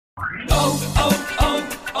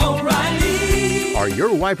O'Reilly. Are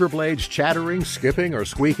your wiper blades chattering, skipping, or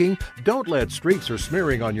squeaking? Don't let streaks or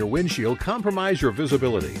smearing on your windshield compromise your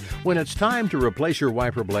visibility. When it's time to replace your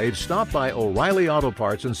wiper blades, stop by O'Reilly Auto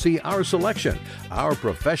Parts and see our selection. Our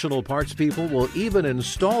professional parts people will even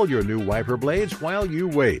install your new wiper blades while you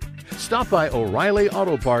wait. Stop by O'Reilly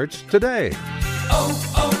Auto Parts today.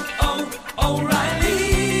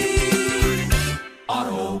 O'Reilly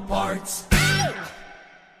Auto Parts.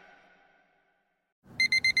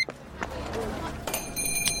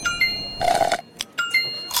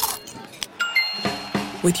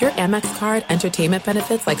 With your Amex card, entertainment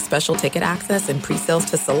benefits like special ticket access and pre-sales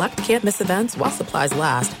to select campus events while supplies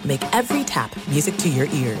last make every tap music to your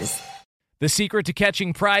ears. The secret to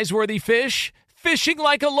catching prize-worthy fish? Fishing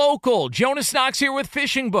like a local. Jonas Knox here with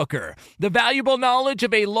Fishing Booker. The valuable knowledge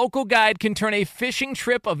of a local guide can turn a fishing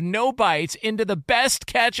trip of no bites into the best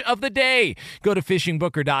catch of the day. Go to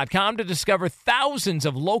fishingbooker.com to discover thousands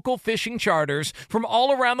of local fishing charters from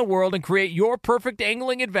all around the world and create your perfect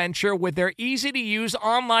angling adventure with their easy-to-use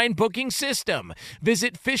online booking system.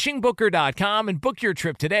 Visit fishingbooker.com and book your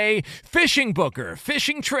trip today. Fishing Booker.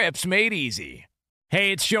 Fishing trips made easy.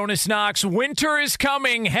 Hey, it's Jonas Knox. Winter is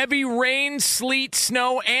coming. Heavy rain, sleet,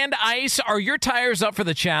 snow, and ice. Are your tires up for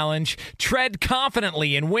the challenge? Tread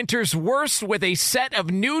confidently in winter's worst with a set of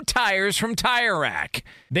new tires from Tire Rack.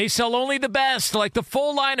 They sell only the best, like the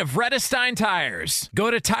full line of Redestein tires. Go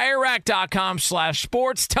to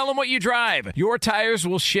TireRack.com/sports. Tell them what you drive. Your tires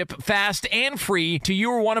will ship fast and free to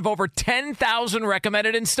you or one of over 10,000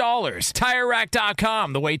 recommended installers.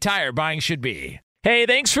 TireRack.com, the way tire buying should be. Hey,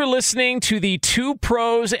 thanks for listening to the Two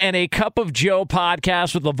Pros and a Cup of Joe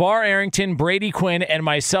podcast with LeVar Arrington, Brady Quinn, and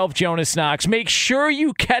myself, Jonas Knox. Make sure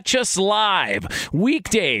you catch us live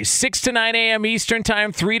weekdays, 6 to 9 a.m. Eastern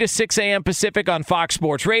Time, 3 to 6 a.m. Pacific on Fox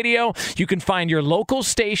Sports Radio. You can find your local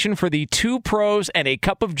station for the Two Pros and a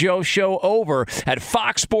Cup of Joe show over at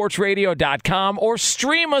foxsportsradio.com or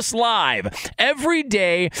stream us live every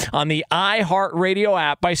day on the iHeartRadio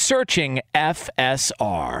app by searching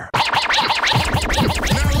FSR.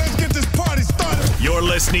 Now let's get this party started. You're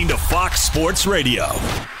listening to Fox Sports Radio.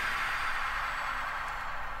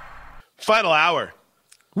 Final hour.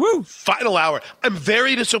 Woo! Final hour. I'm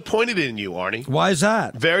very disappointed in you, Arnie. Why is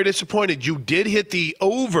that? Very disappointed. You did hit the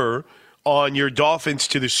over on your Dolphins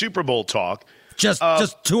to the Super Bowl talk. Just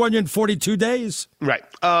 242 days. Right.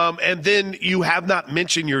 And then you have not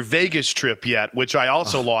mentioned your Vegas trip yet, which I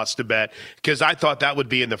also lost a bet because I thought that would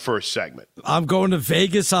be in the first segment. I'm going to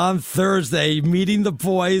Vegas on Thursday, meeting the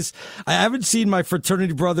boys. I haven't seen my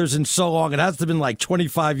fraternity brothers in so long. It has to have been like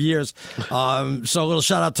 25 years. So a little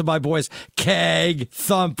shout out to my boys, Keg,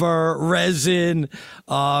 Thumper, Resin,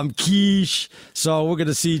 Quiche. So we're going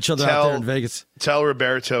to see each other out there in Vegas. Tell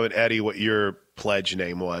Roberto and Eddie what your pledge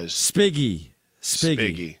name was. Spiggy.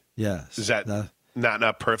 Yes. Is that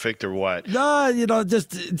not perfect or what? No,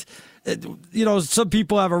 some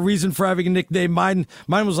people have a reason for having a nickname. Mine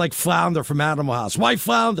was like Flounder from Animal House. Why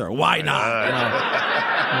Flounder? Why not?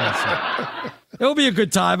 It'll be a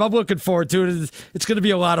good time. I'm looking forward to it. It's going to be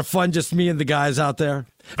a lot of fun, just me and the guys out there.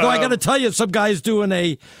 Though I got to tell you, some guy's doing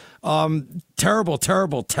a terrible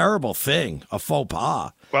thing, a faux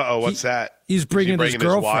pas. What's that? He's bringing his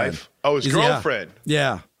girlfriend. His wife? Oh, his girlfriend.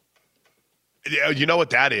 Yeah. You know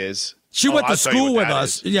what that is? She went to school with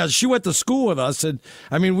us. Yeah, she went to school with us, and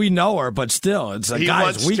I mean, we know her, but still, it's a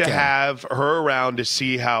guy's weekend. He wants to have her around to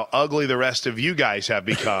see how ugly the rest of you guys have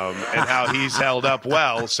become and how he's held up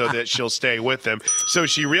well so that she'll stay with him. So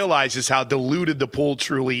she realizes how diluted the pool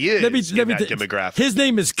truly is in that demographic. His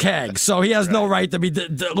name is Keg, so he has no right to be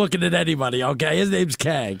looking at anybody, okay? His name's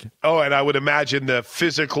Keg. Oh, and I would imagine the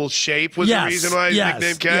physical shape was the reason why he's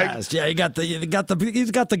nicknamed Keg? Yes, yeah, he's got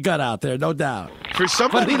the gut out there, no doubt.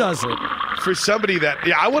 But who doesn't? For somebody that,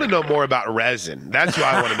 I want to know more about Resin. That's what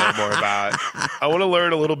I want to know more about. I want to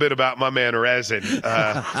learn a little bit about my man Resin.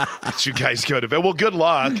 You guys go to bed. Well, good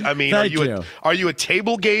luck. I mean, are you a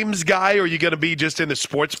table games guy, or are you going to be just in the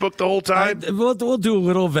sports book the whole time? We'll do a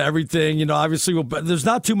little of everything. Obviously, there's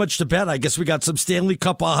not too much to bet. I guess we got some Stanley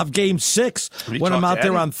Cup. I'll have Game 6 when I'm out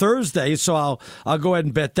there on Thursday, so I'll go ahead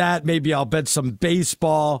and bet that. Maybe I'll bet some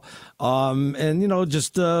baseball. And we'll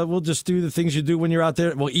just do the things you do when you're out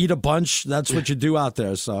there. We'll eat a bunch. That's what you do out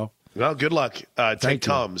there. So Well, good luck. Take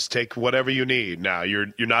Tums. Take whatever you need. Now, you're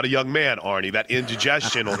not a young man, Arnie. That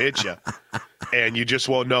indigestion will hit you, and you just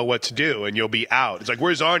won't know what to do, and you'll be out. It's like,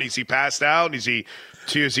 where's Arnie? Is he passed out? Is he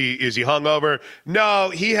hungover? No,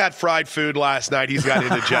 he had fried food last night. He's got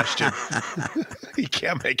indigestion. He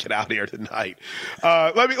can't make it out here tonight.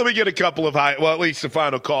 Let me get a couple of at least the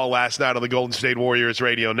final call last night on the Golden State Warriors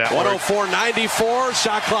radio network. 104-94,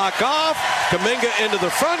 shot clock off. Kuminga into the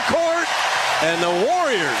front court, and the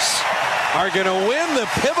Warriors are going to win the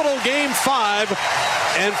pivotal Game 5.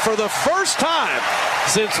 And for the first time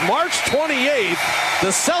since March 28th, the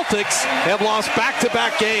Celtics have lost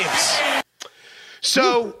back-to-back games.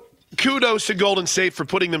 So kudos to Golden State for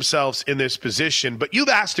putting themselves in this position. But you've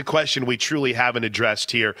asked a question we truly haven't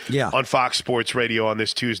addressed here on Fox Sports Radio on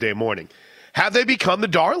this Tuesday morning. Have they become the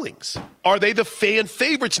darlings? Are they the fan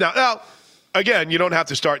favorites now? Now, again, you don't have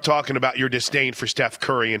to start talking about your disdain for Steph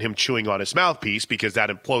Curry and him chewing on his mouthpiece because that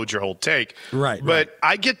implodes your whole take. Right. But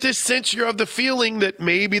I get this sense you're of the feeling that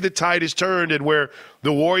maybe the tide has turned and where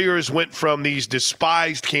the Warriors went from these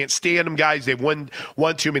despised, can't stand them guys. They've won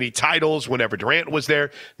too many titles whenever Durant was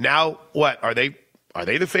there. Now, what? Are they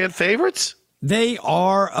the fan favorites? They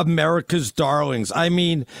are America's darlings. I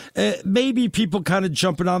mean, maybe people kind of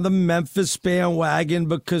jumping on the Memphis bandwagon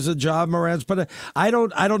because of Ja Morant, but I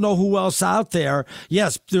don't know who else out there.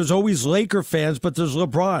 Yes, there's always Laker fans, but there's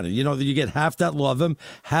LeBron. You know, you get half that love him,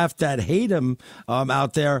 half that hate him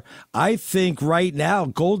out there. I think right now,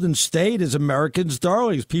 Golden State is Americans'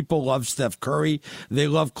 darlings. People love Steph Curry. They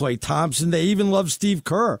love Klay Thompson. They even love Steve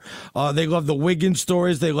Kerr. They love the Wiggins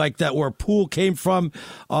stories. They like that where Poole came from.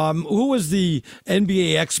 Who was the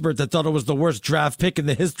NBA expert that thought it was the worst draft pick in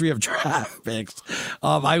the history of draft picks?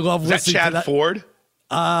 I love listening to that. Chad Ford?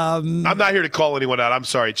 I'm not here to call anyone out. I'm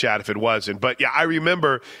sorry, Chad, if it wasn't. But, I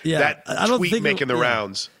remember that tweet making the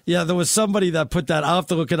rounds. Yeah, there was somebody that put that. I'll have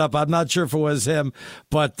to look it up. I'm not sure if it was him.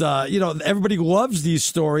 But, everybody loves these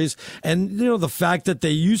stories. And, the fact that they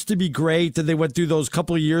used to be great and they went through those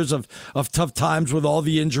couple of years of tough times with all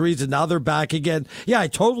the injuries and now they're back again. Yeah, I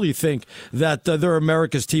totally think that they're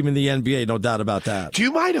America's team in the NBA. No doubt about that. Do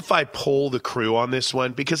you mind if I poll the crew on this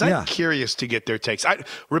one? Because I'm curious to get their takes.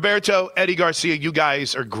 Roberto, Eddie Garcia, you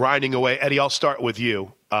guys are grinding away. Eddie, I'll start with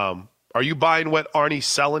you. Are you buying what Arnie's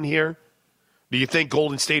selling here? Do you think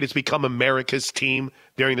Golden State has become America's team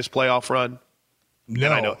during this playoff run? No,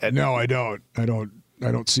 I don't. I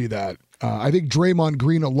don't see that. I think Draymond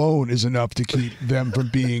Green alone is enough to keep them from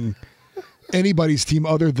being anybody's team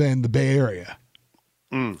other than the Bay Area.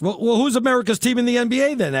 Well, who's America's team in the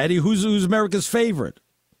NBA then, Eddie? Who's America's favorite?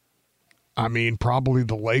 I mean, probably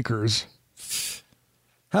the Lakers.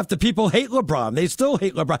 Half the people hate LeBron. They still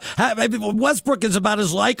hate LeBron. Westbrook is about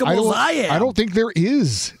as likable as I am. I don't think there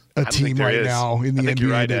is a team right now in the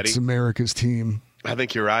NBA that's America's team. I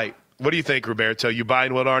think you're right. What do you think, Roberto? You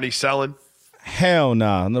buying what Arnie's selling? Hell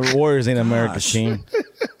no. The Warriors ain't America's team.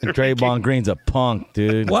 And Draymond Green's a punk,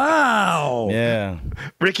 dude. Wow. Yeah.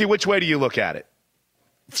 Ricky, which way do you look at it?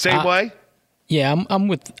 Same way? Yeah, I'm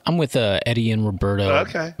with Eddie and Roberto.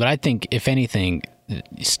 Okay. But I think, if anything,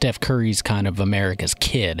 Steph Curry's kind of America's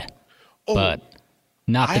kid, but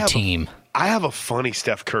not the team. I have a funny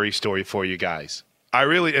Steph Curry story for you guys.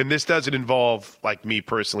 And this doesn't involve, me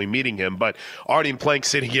personally meeting him, but Arnie and Plank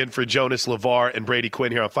sitting in for Jonas LeVar and Brady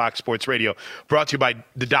Quinn here on Fox Sports Radio, brought to you by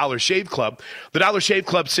the Dollar Shave Club. The Dollar Shave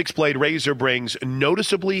Club 6-blade razor brings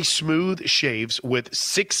noticeably smooth shaves with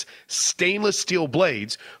 6 stainless steel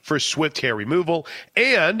blades for swift hair removal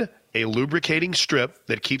and a lubricating strip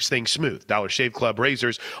that keeps things smooth. Dollar Shave Club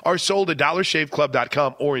razors are sold at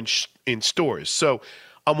dollarshaveclub.com or in stores. So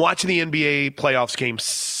I'm watching the NBA playoffs game,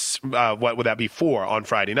 what would that be, 4 on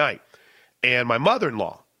Friday night. And my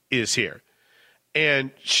mother-in-law is here.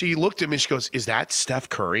 And she looked at me and she goes, "Is that Steph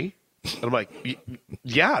Curry?" And I'm like,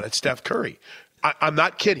 "Yeah, that's Steph Curry." I'm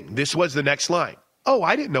not kidding. This was the next line. "Oh,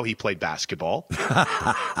 I didn't know he played basketball."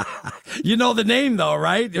 You know the name, though,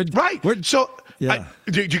 right? Right. So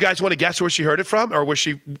do you guys want to guess where she heard it from, or where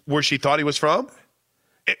she thought he was from?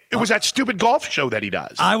 It was that stupid golf show that he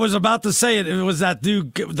does. I was about to say it. It was that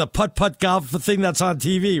dude, the putt-putt golf thing that's on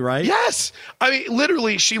TV, right? Yes. I mean,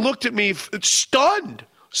 literally, she looked at me stunned.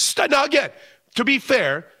 Now, again, to be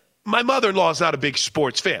fair, my mother-in-law is not a big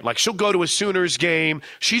sports fan. She'll go to a Sooners game.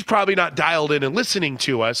 She's probably not dialed in and listening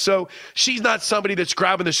to us. So she's not somebody that's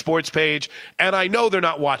grabbing the sports page. And I know they're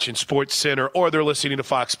not watching Sports Center or they're listening to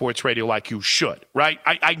Fox Sports Radio like you should, right?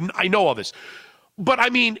 I know all this. But, I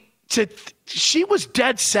mean, she was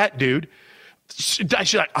dead set, dude.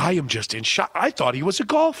 She's like, "I am just in shock. I thought he was a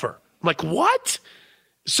golfer." I'm like, "What?"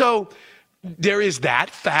 So there is that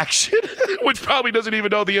faction, which probably doesn't even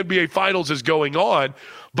know the NBA Finals is going on.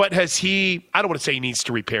 But has he, I don't want to say he needs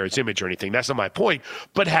to repair his image or anything. That's not my point.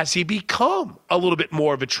 But has he become a little bit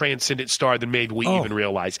more of a transcendent star than maybe we even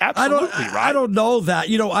realize? Absolutely, right? I don't know that.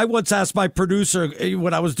 You know, I once asked my producer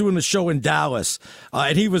when I was doing the show in Dallas,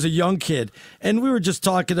 and he was a young kid, and we were just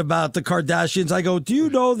talking about the Kardashians. I go, do you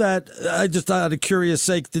know that, I just out of curious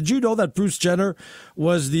sake, did you know that Bruce Jenner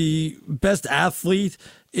was the best athlete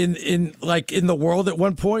in the world at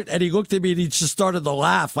one point? And he looked at me and he just started to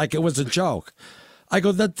laugh like it was a joke. I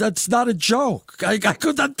go, that's not a joke. I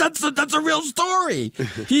go, that's a real story.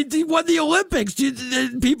 He won the Olympics.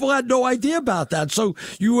 People had no idea about that. So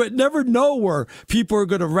you would never know where people are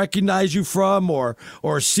going to recognize you from or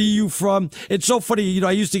see you from. It's so funny. You know,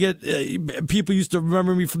 I used to get, people used to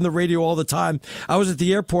remember me from the radio all the time. I was at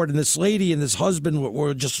the airport and this lady and this husband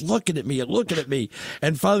were just looking at me.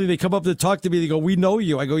 And finally they come up to talk to me. They go, we know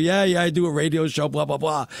you. I go, yeah, I do a radio show, blah, blah,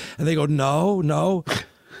 blah. And they go, no.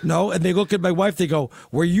 No, and they look at my wife. They go,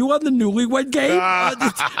 were you on the Newlywed Game?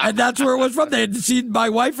 And that's where it was from. They had seen my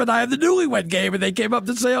wife and I on the Newlywed Game, and they came up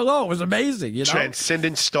to say hello. It was amazing. You know?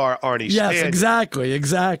 Transcendent star Arnie Yes, Span.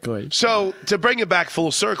 exactly. So to bring it back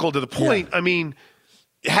full circle to the point, I mean,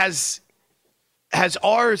 has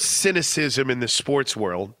our cynicism in the sports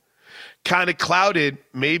world kind of clouded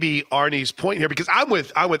maybe Arnie's point here? Because I'm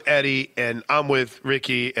with Eddie, and I'm with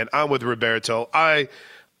Ricky, and I'm with Roberto.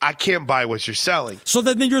 I can't buy what you're selling. So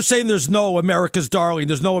then you're saying there's no America's darling,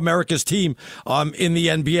 there's no America's team in the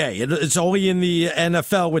NBA. It's only in the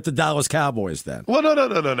NFL with the Dallas Cowboys then. Well,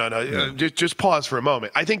 no. Yeah. Just pause for a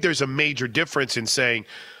moment. I think there's a major difference in saying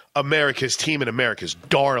America's team and America's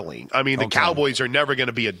darling. I mean, the Cowboys are never going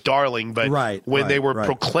to be a darling, but when they were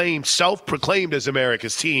self-proclaimed as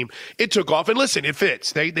America's team, it took off. And listen, it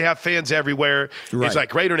fits. They have fans everywhere. Right. It's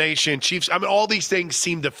like Raider Nation, Chiefs. I mean, all these things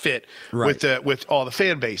seem to fit with all the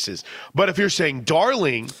fan bases. But if you're saying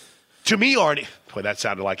darling, to me, Arnie, boy, that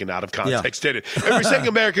sounded like an out of context, didn't it? If you're saying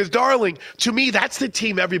America's darling, to me, that's the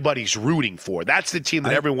team everybody's rooting for. That's the team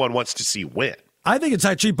that everyone wants to see win. I think it's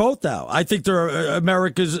actually both now. I think they're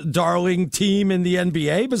America's darling team in the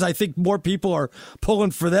NBA because I think more people are pulling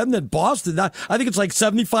for them than Boston. I think it's like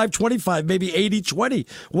 75-25, maybe 80-20.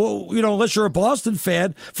 Well, you know, unless you're a Boston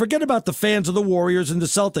fan, forget about the fans of the Warriors and the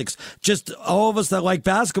Celtics. Just all of us that like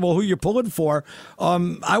basketball, who you're pulling for,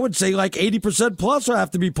 I would say like 80% plus have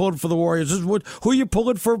to be pulling for the Warriors. Who are you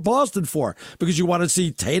pulling for Boston for? Because you want to see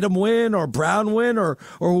Tatum win or Brown win or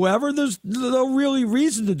whoever? There's no really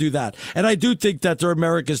reason to do that. And I do think that they're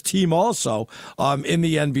America's team also in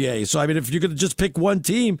the NBA. So, I mean, if you're going to just pick one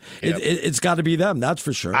team, it's got to be them. That's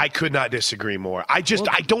for sure. I could not disagree more. I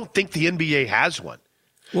don't think the NBA has one.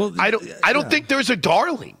 Well, I don't think there's a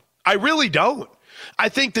darling. I really don't. I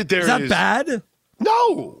think that there is. Is that bad?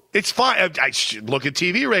 No, it's fine. I should look at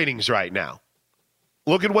TV ratings right now.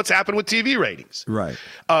 Look at what's happened with TV ratings. Right.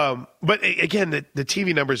 But again, the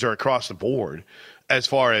TV numbers are across the board as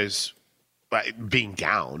far as being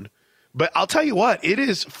down. But I'll tell you what, it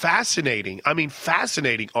is fascinating. I mean,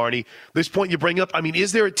 fascinating, Arnie, this point you bring up. I mean,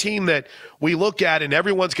 is there a team that we look at and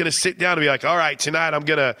everyone's going to sit down and be like, all right, tonight I'm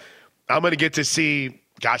going to get to see,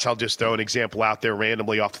 gosh, I'll just throw an example out there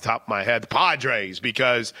randomly off the top of my head, the Padres,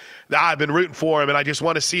 because I've been rooting for them and I just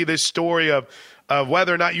want to see this story of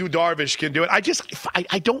whether or not Yu Darvish can do it.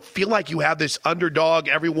 I don't feel like you have this underdog,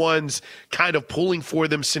 everyone's kind of pulling for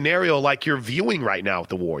them scenario like you're viewing right now with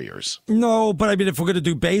the Warriors. No, but I mean, if we're going to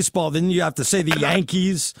do baseball, then you have to say the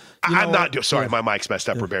Yankees. Sorry, my mic's messed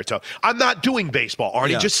up, Roberto. I'm not doing baseball,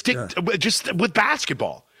 Arnie. Just with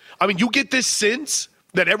basketball. I mean, you get this sense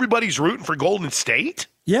that everybody's rooting for Golden State?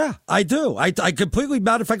 Yeah, I do. I completely,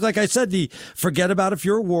 matter of fact, like I said, forget about if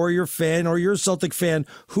you're a Warrior fan or you're a Celtic fan,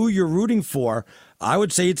 who you're rooting for. I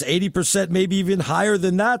would say it's 80%, maybe even higher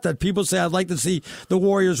than that people say I'd like to see the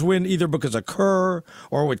Warriors win either because of Kerr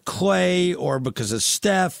or with Clay or because of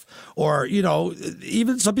Steph or, you know,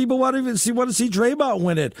 even some people want to see Draymond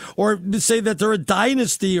win it or say that they're a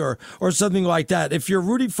dynasty or something like that. If you're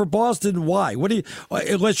rooting for Boston, why?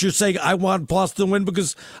 Unless you're saying I want Boston to win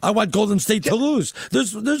because I want Golden State to lose.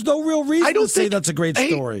 There's no real reason to say that's a great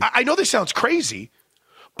story. I know this sounds crazy,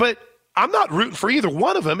 but I'm not rooting for either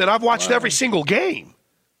one of them, and I've watched every single game.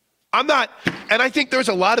 I'm not, and I think there's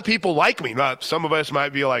a lot of people like me. Some of us might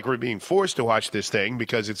be like, we're being forced to watch this thing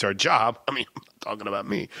because it's our job. I mean, I'm not talking about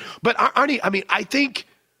me. But, Arnie, I mean, I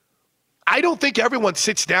don't think everyone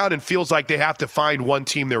sits down and feels like they have to find one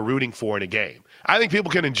team they're rooting for in a game. I think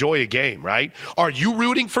people can enjoy a game, right? Are you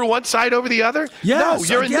rooting for one side over the other? Yes,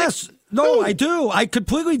 no, you're yes. No, I do. I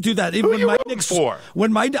completely do that. Even when my Knicks,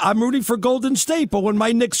 I'm rooting for Golden State, but when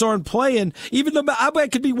my Knicks aren't playing, even though I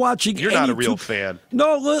could be watching. You're not a real fan.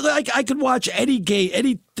 No, I could watch any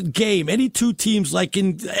game, any two teams, like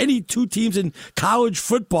in any two teams in college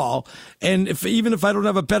football, and even if I don't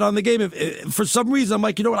have a bet on the game, if for some reason I'm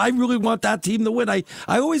like, you know what, I really want that team to win. I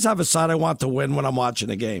always have a side I want to win when I'm watching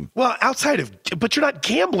a game. Well, but you're not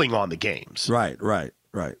gambling on the games. Right.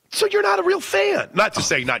 So you're not a real fan. Not to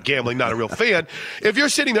say not gambling, not a real fan. If you're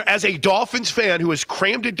sitting there as a Dolphins fan who has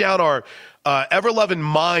crammed it down our ever-loving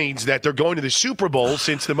minds that they're going to the Super Bowl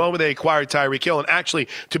since the moment they acquired Tyreek Hill, and actually,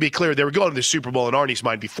 to be clear, they were going to the Super Bowl in Arnie's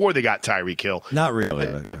mind before they got Tyreek Hill. Not really.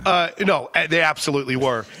 No, they absolutely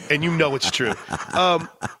were, and you know it's true.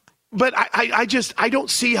 But I don't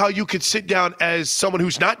see how you could sit down as someone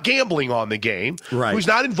who's not gambling on the game, who's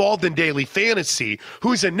not involved in daily fantasy,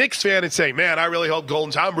 who's a Knicks fan and say, man, I really hope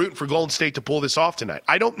I'm rooting for Golden State to pull this off tonight.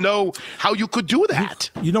 I don't know how you could do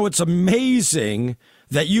that. You know, it's amazing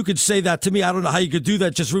that you could say that to me. I don't know how you could do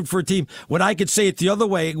that, just root for a team, when I could say it the other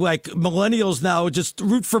way. Like millennials now just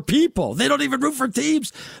root for people. They don't even root for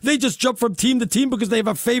teams. They just jump from team to team because they have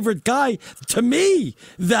a favorite guy. To me,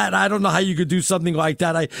 that I don't know how you could do something like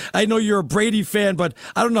that. I know you're a Brady fan, but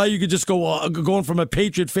I don't know how you could just go going from a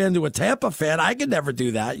Patriot fan to a Tampa fan. I could never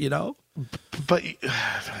do that, you know? But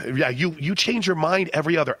yeah, you change your mind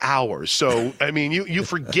every other hour. So I mean, you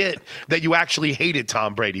forget that you actually hated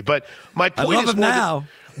Tom Brady. But my point I love him now.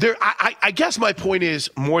 I guess my point is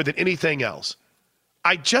more than anything else.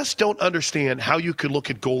 I just don't understand how you could look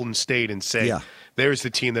at Golden State and say, there's the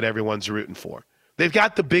team that everyone's rooting for. They've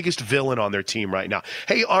got the biggest villain on their team right now.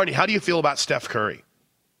 Hey, Arnie, how do you feel about Steph Curry?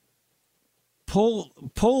 Pull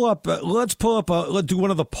up. Let's pull up. Let's do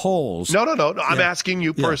one of the polls. No. I'm asking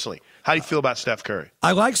you personally. How do you feel about Steph Curry?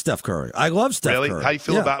 I like Steph Curry. I love Steph Curry. Really? How do you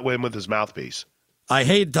feel about him with his mouthpiece? I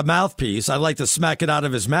hate the mouthpiece. I like to smack it out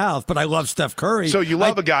of his mouth, but I love Steph Curry. So you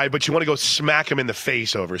love a guy, but you want to go smack him in the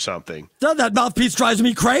face over something. That mouthpiece drives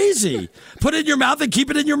me crazy. Put it in your mouth and keep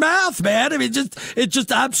it in your mouth, man. I mean, it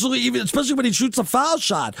just absolutely, even especially when he shoots a foul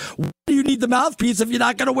shot. Why do you need the mouthpiece if you're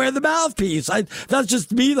not going to wear the mouthpiece? That's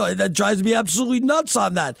just me, though. That drives me absolutely nuts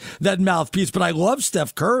on that mouthpiece. But I love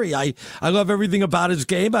Steph Curry. I love everything about his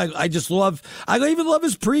game. I even love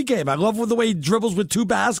his pregame. I love the way he dribbles with two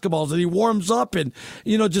basketballs and he warms up and,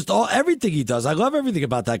 you know, just everything he does. I love everything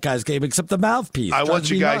about that guy's game except the mouthpiece. I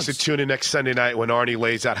want you guys to tune in next Sunday night when Arnie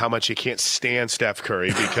lays out how much he can't stand Steph Curry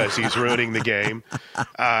because he's ruining the game.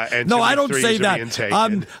 No, I don't say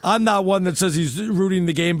that. I'm not one that says he's ruining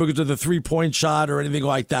the game because of the 3-point shot or anything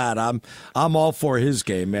like that. I'm all for his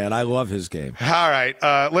game, man. I love his game. All right,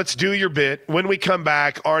 let's do your bit. When we come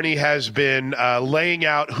back, Arnie has been laying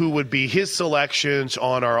out who would be his selections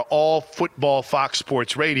on our all-football Fox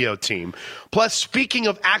Sports Radio team. Plus, speaking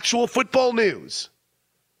of actual football news,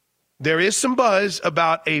 there is some buzz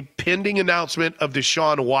about a pending announcement of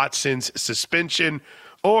Deshaun Watson's suspension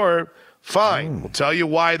or fine. We'll tell you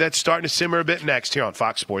why that's starting to simmer a bit next here on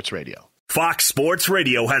Fox Sports Radio. Fox Sports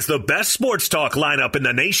Radio has the best sports talk lineup in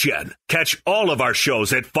the nation. Catch all of our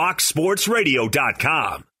shows at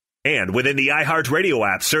foxsportsradio.com. And within the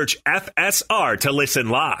iHeartRadio app, search FSR to listen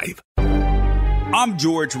live. I'm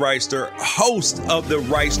George Reister, host of the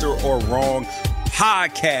Reister or Wrong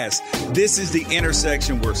podcast. This is the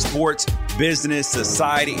intersection where sports, business,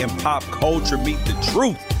 society, and pop culture meet the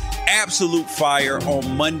truth. Absolute fire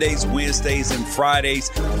on Mondays, Wednesdays, and Fridays.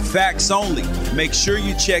 Facts only. Make sure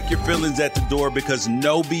you check your feelings at the door because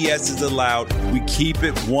no BS is allowed. We keep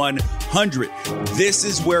it 100. This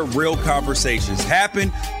is where real conversations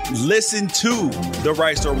happen. Listen to the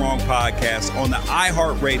Right or Wrong podcast on the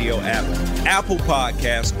iHeartRadio app, Apple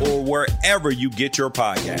Podcasts, or wherever you get your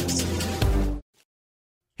podcasts.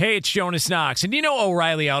 Hey, it's Jonas Knox, and you know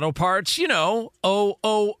O'Reilly Auto Parts. You know,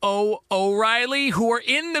 O'Reilly, who are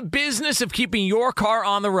in the business of keeping your car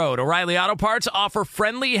on the road. O'Reilly Auto Parts offer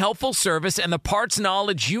friendly, helpful service and the parts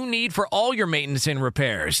knowledge you need for all your maintenance and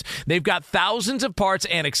repairs. They've got thousands of parts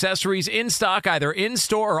and accessories in stock, either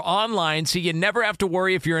in-store or online, so you never have to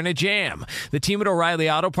worry if you're in a jam. The team at O'Reilly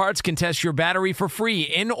Auto Parts can test your battery for free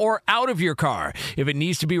in or out of your car. If it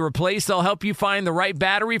needs to be replaced, they'll help you find the right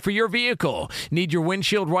battery for your vehicle. Need your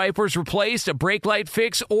windshield wipers replaced, a brake light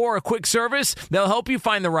fix, or a quick service? They'll help you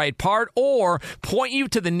find the right part or point you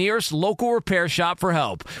to the nearest local repair shop for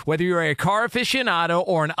help. Whether you're a car aficionado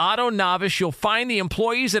or an auto novice, you'll find the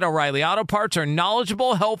employees at O'Reilly Auto Parts are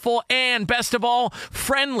knowledgeable, helpful, and best of all,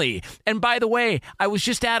 friendly. And by the way, I was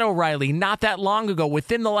just at O'Reilly not that long ago,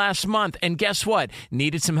 within the last month, and guess what?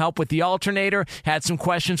 Needed some help with the alternator, had some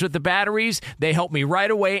questions with the batteries. They helped me right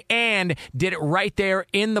away and did it right there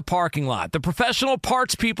in the parking lot. The professional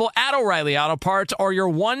parts people at O'Reilly Auto Parts are your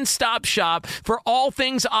one-stop shop for all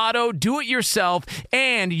things auto, do-it-yourself,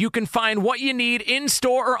 and you can find what you need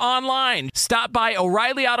in-store or online. Stop by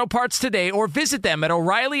O'Reilly Auto Parts today or visit them at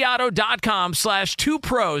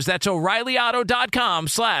O'ReillyAuto.com/2pros. That's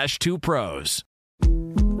O'ReillyAuto.com/2pros.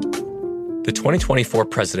 The 2024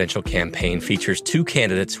 presidential campaign features two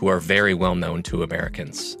candidates who are very well known to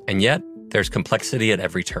Americans. And yet, there's complexity at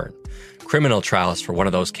every turn. Criminal trials for one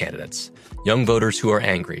of those candidates. Young voters who are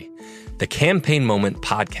angry. The Campaign Moment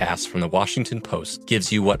podcast from the Washington Post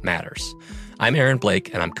gives you what matters. I'm Aaron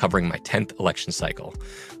Blake, and I'm covering my 10th election cycle.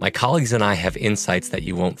 My colleagues and I have insights that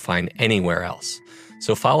you won't find anywhere else.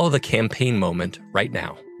 So follow The Campaign Moment right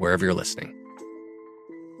now, wherever you're listening.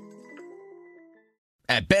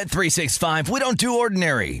 At Bet365, we don't do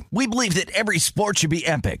ordinary. We believe that every sport should be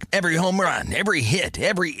epic. Every home run, every hit,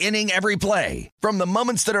 every inning, every play. From the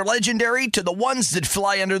moments that are legendary to the ones that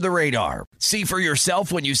fly under the radar. See for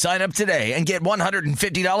yourself when you sign up today and get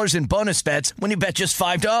 $150 in bonus bets when you bet just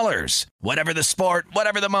 $5. Whatever the sport,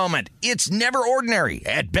 whatever the moment, it's never ordinary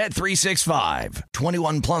at Bet365.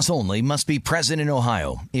 21 plus only. Must be present in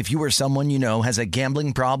Ohio. If you or someone you know has a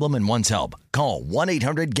gambling problem and wants help, call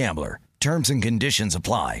 1-800-GAMBLER. Terms and conditions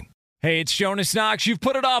apply. Hey, it's Jonas Knox. You've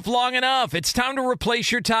put it off long enough. It's time to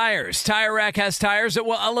replace your tires. Tire Rack has tires that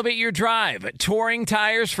will elevate your drive. Touring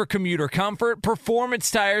tires for commuter comfort, performance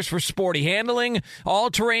tires for sporty handling,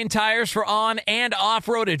 all-terrain tires for on- and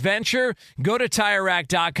off-road adventure. Go to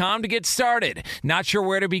TireRack.com to get started. Not sure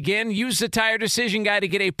where to begin? Use the Tire Decision Guide to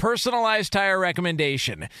get a personalized tire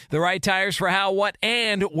recommendation. The right tires for how, what,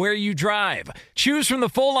 and where you drive. Choose from the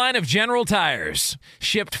full line of General Tires.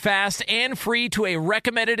 Shipped fast and free to a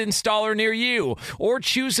recommended installer near you, or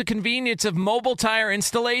choose the convenience of mobile tire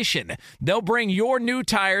installation. They'll bring your new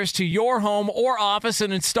tires to your home or office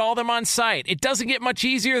and install them on site. It doesn't get much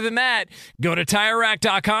easier than that. Go to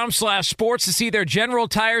TireRack.com/sports to see their General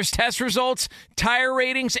Tires test results, tire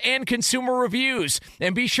ratings, and consumer reviews.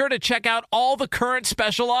 And be sure to check out all the current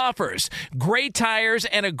special offers. Great tires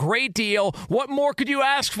and a great deal. What more could you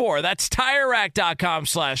ask for? That's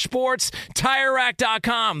TireRack.com/sports.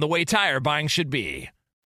 TireRack.com, the way tire buying should be.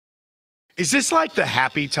 Is this like the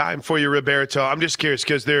happy time for you, Roberto? I'm just curious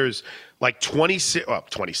because there's like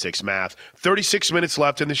 26 math, 36 minutes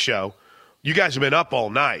left in the show. You guys have been up all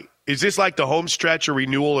night. Is this like the home stretch or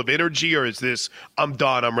renewal of energy, or is this I'm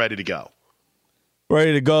done, I'm ready to go?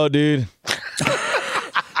 Ready to go, dude.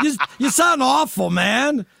 You sound awful,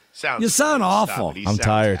 man. You sound awful. I'm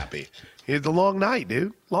tired. Happy. It's a long night,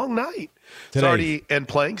 dude. Long night. Today. Sardi and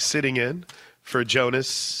Plank sitting in for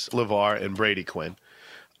Jonas, LeVar, and Brady Quinn.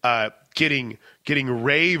 Getting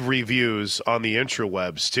rave reviews on the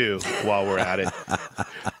intrawebs too while we're at it.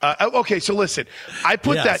 Okay, so listen, I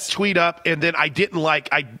put that tweet up and then I didn't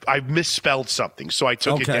I misspelled something, so I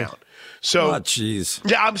took it down. So, jeez.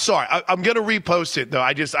 Yeah, I'm sorry. I'm going to repost it though.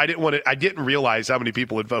 I didn't realize how many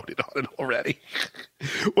people had voted on it already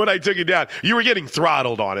when I took it down. You were getting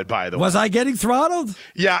throttled on it, by the way. Was I getting throttled?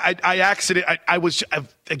 Yeah, I was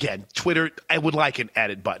again, Twitter, I would like an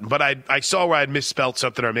edit button, but I saw where I'd misspelled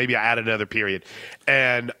something, or maybe I added another period.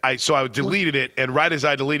 And I deleted it, and right as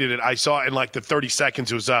I deleted it, I saw in like the 30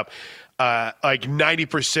 seconds it was up, like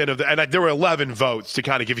 90% of there were 11 votes to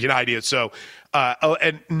kind of give you an idea. So,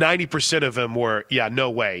 and 90% of them were, no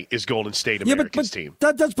way is Golden State America's team.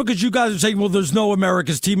 That's because you guys are saying, well, there's no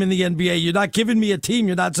America's team in the NBA. You're not giving me a team.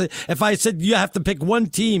 You're not saying, if I said you have to pick one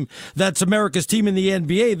team that's America's team in the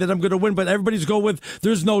NBA, then I'm going to win. But everybody's going with,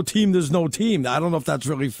 there's no team. I don't know if that's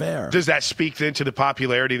really fair. Does that speak then to the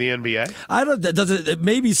popularity of the NBA? I don't. It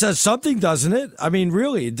maybe says something, doesn't it? I mean,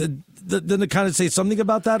 really. Then it kind of say something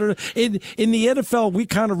about that? Or in the NFL, we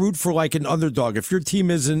kind of root for like an underdog. If your team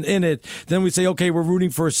isn't in it, then we say, okay, we're rooting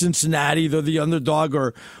for Cincinnati, they're the underdog,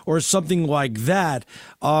 or something like that.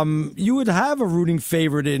 You would have a rooting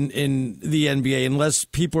favorite in the NBA unless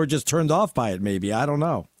people are just turned off by it, maybe. I don't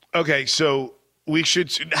know. Okay, so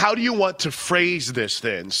how do you want to phrase this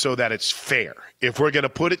then so that it's fair? If we're going to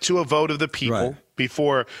put it to a vote of the people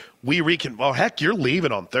before we well, heck, you're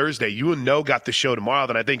leaving on Thursday. You and No got the show tomorrow.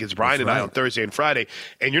 Then I think it's Brian I on Thursday and Friday.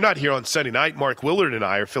 And you're not here on Sunday night. Mark Willard and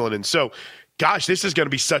I are filling in. So, gosh, this is going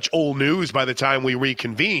to be such old news by the time we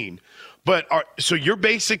reconvene. But so you're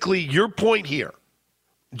basically, your point here,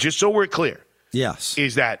 just so we're clear, yes,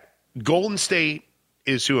 is that Golden State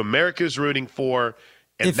is who America's rooting for,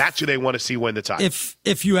 and that's who they want to see win the title.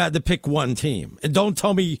 If you had to pick one team, and don't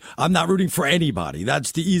tell me I'm not rooting for anybody.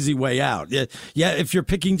 That's the easy way out. Yeah. If you're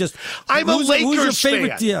picking just, I'm a Lakers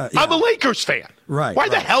fan. Yeah. I'm a Lakers fan. Right. Why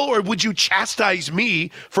the hell would you chastise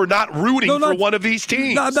me for not rooting for one of these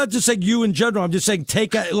teams? No, I'm not just saying you in general. I'm just saying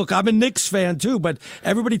look, I'm a Knicks fan too, but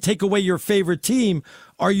everybody take away your favorite team.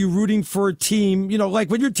 Are you rooting for a team, like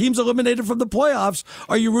when your team's eliminated from the playoffs,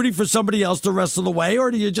 are you rooting for somebody else the rest of the way?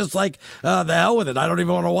 Or do you just the hell with it? I don't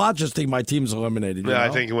even want to watch this thing. My team's eliminated. I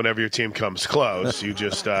think whenever your team comes close, you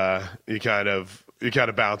just, you kind of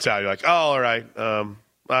bounce out. You're like, oh, all right.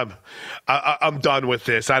 I'm done with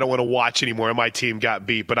this. I don't want to watch anymore. My team got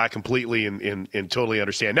beat, but I completely and totally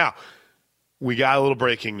understand. Now, we got a little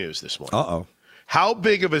breaking news this morning. Uh-oh. How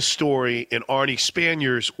big of a story in Arnie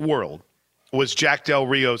Spanier's world was Jack Del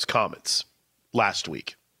Rio's comments last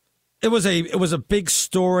week? It was a big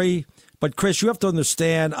story. But, Chris, you have to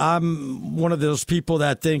understand, I'm one of those people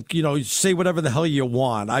that think, say whatever the hell you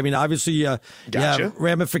want. I mean, obviously, you have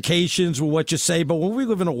ramifications with what you say. But when we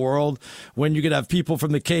live in a world when you could have people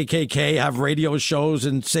from the KKK have radio shows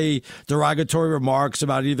and say derogatory remarks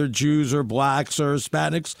about either Jews or blacks or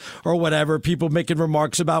Hispanics or whatever, people making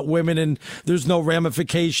remarks about women and there's no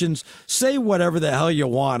ramifications, say whatever the hell you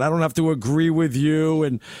want. I don't have to agree with you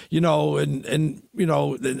and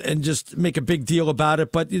just make a big deal about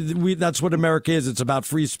it. But that's what America is. It's about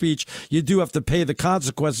free speech. You do have to pay the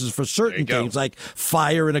consequences for certain things, like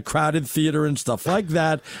fire in a crowded theater and stuff like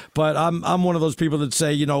that. But I'm one of those people that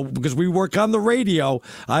say, because we work on the radio,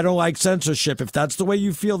 I don't like censorship. If that's the way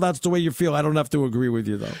you feel, that's the way you feel. I don't have to agree with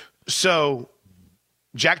you, though. So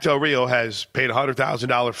Jack Del Rio has paid a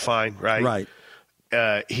 $100,000 fine, right?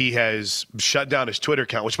 Right. He has shut down his Twitter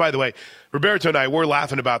account, which, by the way, Roberto and I were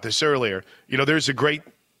laughing about this earlier. There's a great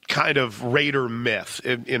kind of Raider myth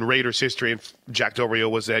in Raiders history. And Jack Del Rio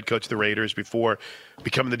was the head coach of the Raiders before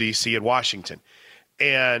becoming the DC at Washington.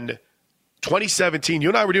 And 2017, you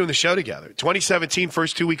and I were doing the show together. 2017,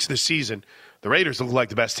 first 2 weeks of the season, the Raiders looked like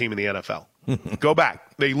the best team in the NFL. Go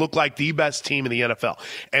back. They looked like the best team in the NFL.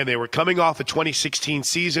 And they were coming off a 2016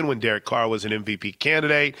 season when Derek Carr was an MVP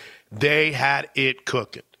candidate. They had it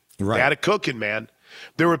cooking. Right. They had it cooking, man.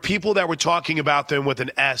 There were people that were talking about them with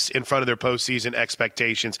an S in front of their postseason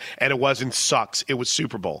expectations, and it wasn't sucks. It was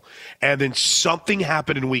Super Bowl. And then something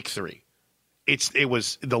happened in week 3. It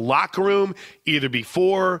was the locker room either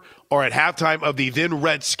before or at halftime of the then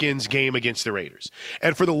Redskins game against the Raiders.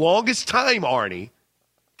 And for the longest time, Arnie,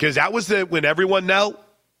 because that was when everyone knelt,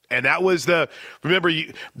 and that was the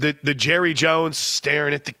Jerry Jones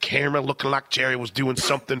staring at the camera, looking like Jerry was doing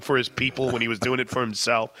something for his people when he was doing it for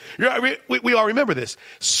himself. We all remember this.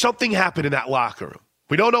 Something happened in that locker room.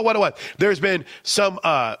 We don't know what it was. There's been some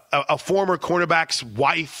a former cornerback's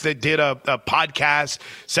wife that did a podcast,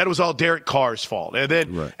 said it was all Derek Carr's fault. And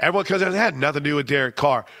then everyone comes out and it had nothing to do with Derek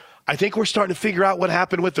Carr. I think we're starting to figure out what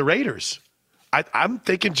happened with the Raiders. I'm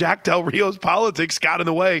thinking Jack Del Rio's politics got in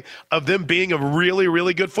the way of them being a really,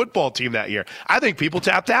 really good football team that year. I think people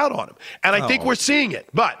tapped out on him, and I think we're seeing it.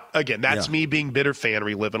 But, again, that's me being bitter fan,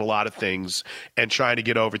 reliving a lot of things and trying to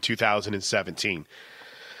get over 2017.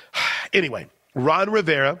 Anyway, Ron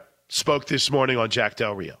Rivera spoke this morning on Jack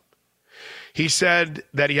Del Rio. He said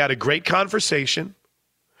that he had a great conversation.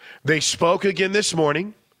 They spoke again this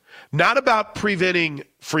morning, not about preventing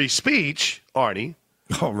free speech, Arnie,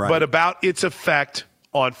 but about its effect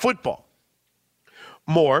on football.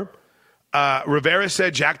 More, Rivera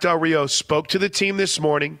said Jack Del Rio spoke to the team this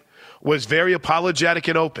morning, was very apologetic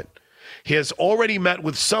and open. He has already met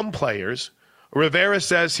with some players. Rivera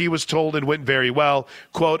says he was told it went very well.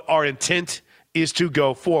 Quote, our intent is to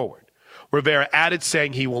go forward. Rivera added,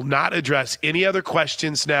 saying he will not address any other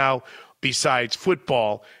questions now besides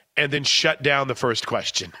football, and then shut down the first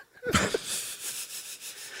question.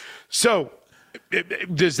 So,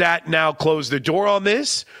 does that now close the door on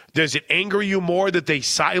this? Does it anger you more that they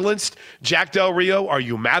silenced Jack Del Rio? Are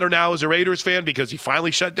you madder now as a Raiders fan because he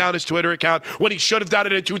finally shut down his Twitter account when he should have done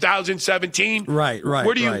it in 2017? Right.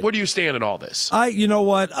 Where do you stand in all this? You know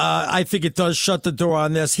what? I think it does shut the door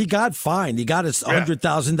on this. He got fined. He got his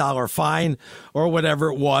 $100,000 fine or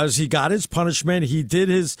whatever it was. He got his punishment. He did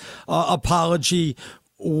his apology.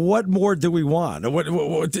 What more do we want? What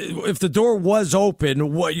if the door was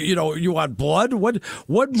open? What you want blood? What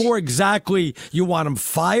more exactly? You want him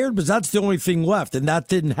fired? Because that's the only thing left, and that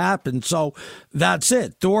didn't happen. So that's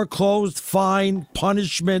it. Door closed. Fine.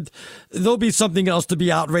 Punishment. There'll be something else to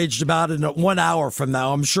be outraged about in 1 hour from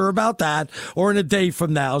now. I'm sure about that, or in a day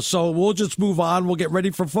from now. So we'll just move on. We'll get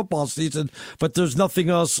ready for football season. But there's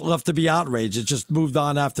nothing else left to be outraged. It just moved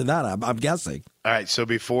on after that. I'm guessing. All right, so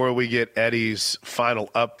before we get Eddie's final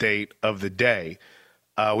update of the day,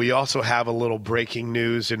 we also have a little breaking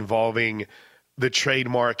news involving the trade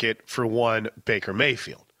market for one Baker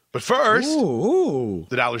Mayfield. But first,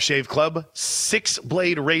 the Dollar Shave Club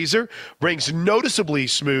 6-blade razor brings noticeably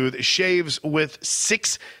smooth shaves with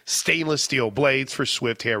 6 stainless steel blades for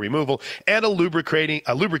swift hair removal and a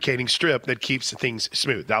lubricating strip that keeps things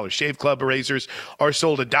smooth. Dollar Shave Club razors are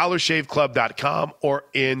sold at dollarshaveclub.com or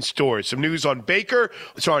in stores. Some news on Baker.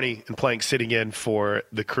 It's Arnie and Plank sitting in for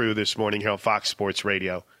the crew this morning here on Fox Sports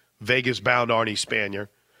Radio. Vegas-bound Arnie Spanier.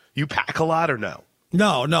 You pack a lot or no?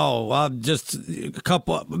 No, just a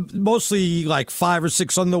couple, mostly like 5 or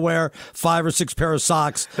 6 underwear, 5 or 6 pair of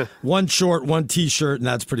socks, 1 short, 1 T-shirt, and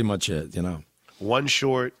that's pretty much it, 1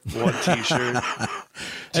 short, 1 T-shirt.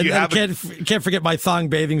 Can't forget my thong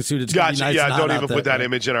bathing suit. It's gotcha. Nice Don't even put that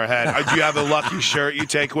image in our head. Do you have a lucky shirt you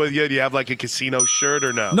take with you? Do you have like a casino shirt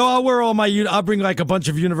or no? No, I'll wear I'll bring like a bunch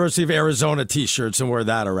of University of Arizona T-shirts and wear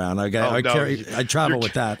that around. I travel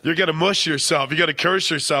with that. You're gonna mush yourself. You're gonna curse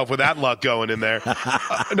yourself with that luck going in there.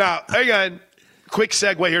 Now, hang on. Quick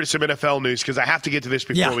segue here to some NFL news because I have to get to this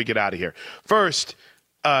before we get out of here. First,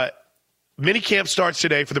 minicamp starts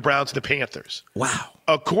today for the Browns and the Panthers. Wow.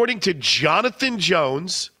 According to Jonathan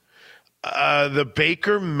Jones, the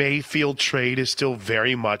Baker Mayfield trade is still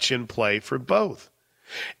very much in play for both.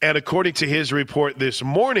 And according to his report this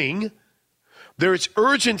morning, there's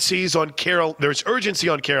urgency on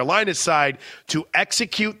Carolina's side to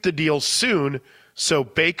execute the deal soon so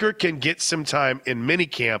Baker can get some time in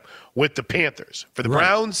minicamp with the Panthers. For the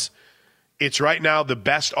Browns, it's right now the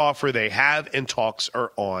best offer they have, and talks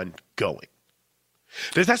are ongoing.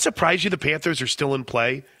 Does that surprise you the Panthers are still in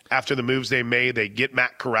play after the moves they made? They get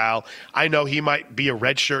Matt Corral. I know he might be a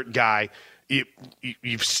redshirt guy.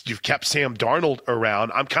 You've kept Sam Darnold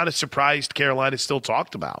around. I'm kind of surprised Carolina's still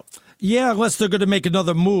talked about. Yeah, unless they're going to make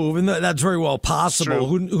another move, and that's very well possible.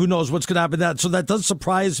 Who knows what's going to happen? So that does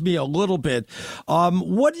surprise me a little bit.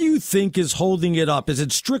 What do you think is holding it up? Is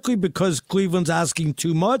it strictly because Cleveland's asking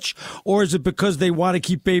too much, or is it because they want to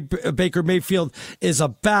keep Baker Mayfield as a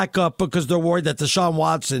backup because they're worried that Deshaun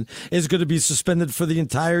Watson is going to be suspended for the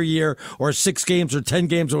entire year, or 6 games or 10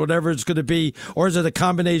 games or whatever it's going to be, or is it a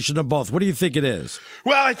combination of both? What do you think it is?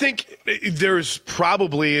 Well, I think there's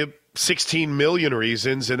probably 16 million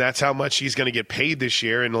reasons, and that's how much he's going to get paid this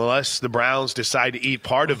year. And unless the Browns decide to eat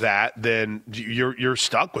part of that, then you're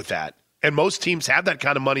stuck with that. And most teams have that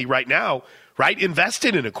kind of money right now, right,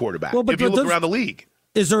 invested in a quarterback. Well, if you look around the league.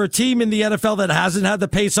 Is there a team in the NFL that hasn't had to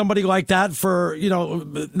pay somebody like that for,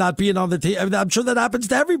 not being on the team? I mean, I'm sure that happens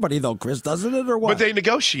to everybody, though, Chris, doesn't it, or what? But they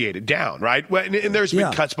negotiated down, right? And there's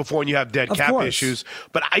been cuts before, and you have dead cap issues.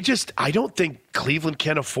 But I don't think Cleveland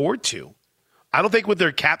can afford to. I don't think with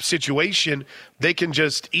their cap situation, they can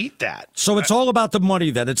just eat that. So it's all about the money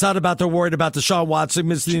then. It's not about they're worried about Deshaun Watson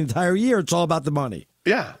missing the entire year. It's all about the money.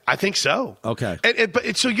 Yeah, I think so. Okay.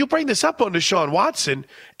 But so you bring this up on Deshaun Watson,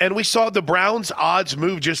 and we saw the Browns' odds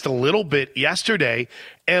move just a little bit yesterday,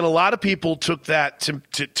 and a lot of people took that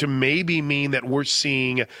to maybe mean that we're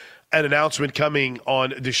seeing an announcement coming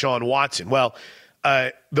on Deshaun Watson. Well,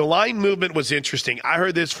 the line movement was interesting. I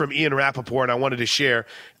heard this from Ian Rappaport, and I wanted to share.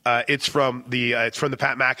 It's from the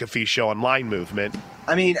Pat McAfee show on line movement.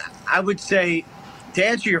 I mean, I would say, to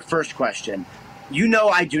answer your first question,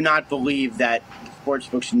 I do not believe that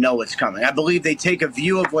sportsbooks know what's coming. I believe they take a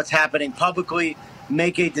view of what's happening publicly,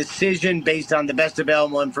 make a decision based on the best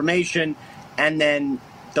available information, and then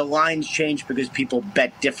the lines change because people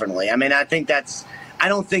bet differently. I mean, I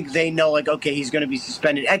don't think they know, okay, he's going to be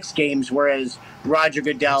suspended X games, whereas Roger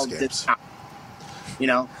Goodell did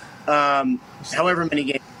not. However many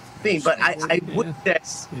games being. But I would say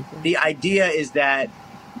the idea is that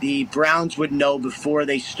the Browns would know before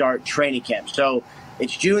they start training camp. So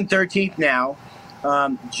it's June 13th now.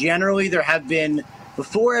 Generally, there have been,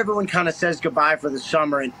 before everyone kind of says goodbye for the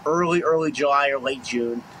summer in early July or late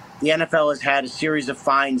June, the NFL has had a series of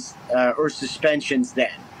fines or suspensions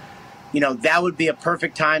then. That would be a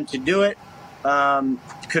perfect time to do it.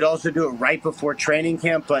 Could also do it right before training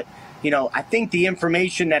camp. But, I think the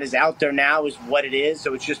information that is out there now is what it is.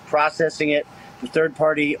 So it's just processing it. The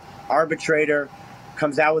third-party arbitrator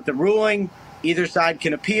comes out with the ruling. Either side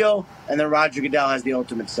can appeal, and then Roger Goodell has the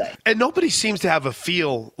ultimate say. And nobody seems to have a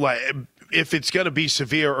feel like if it's going to be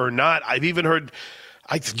severe or not. I've even heard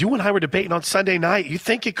you and I were debating on Sunday night. You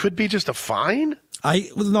think it could be just a fine?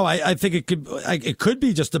 I think it could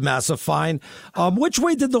be just a massive fine. Which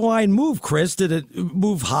way did the line move, Chris? Did it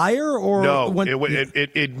move higher or no?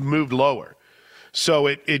 It moved lower. So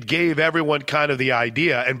it gave everyone kind of the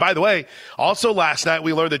idea. And by the way, also last night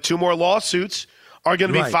we learned that 2 more lawsuits are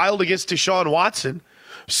going to be filed against Deshaun Watson.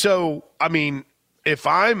 So I mean, if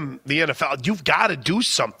I'm the NFL, you've got to do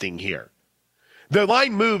something here. The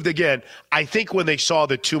line moved again. I think when they saw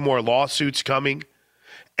the 2 more lawsuits coming.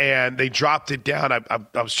 and they dropped it down. I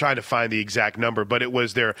was trying to find the exact number, but it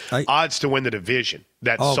was their odds to win the division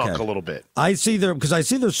that sunk a little bit. I see their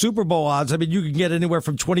Super Bowl odds. I mean, you can get anywhere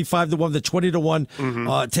from 25-1 to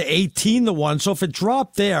 20-1 to 18-1. So if it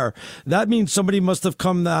dropped there, that means somebody must have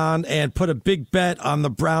come down and put a big bet on the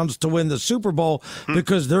Browns to win the Super Bowl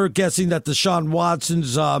because they're guessing that Deshaun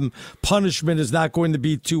Watson's punishment is not going to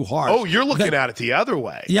be too harsh. Oh, you're looking at it the other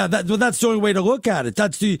way. Yeah, that's the only way to look at it.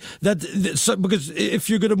 Because if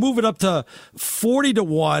you're going to move it up to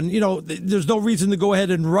 40-1, there's no reason to go ahead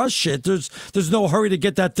and rush it. There's no hurry to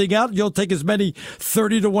get that thing out. You'll take as many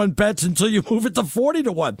 30-1 bets until you move it to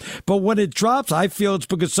 40-1. But when it drops, I feel it's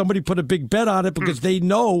because somebody put a big bet on it because they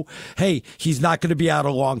know, hey, he's not going to be out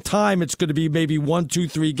a long time. It's going to be maybe 1, 2,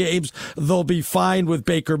 3 games. They'll be fine with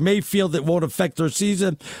Baker Mayfield. It won't affect their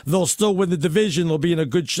season. They'll still win the division. They'll be in a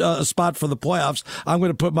good spot for the playoffs. I'm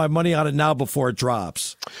going to put my money on it now before it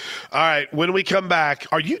drops. All right. When we come back,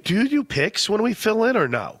 do you do picks when we fill in or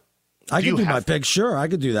no? I can do my picks. Sure, I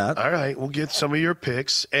could do that. All right, we'll get some of your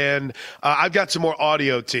picks. And I've got some more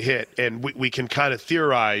audio to hit, and we can kind of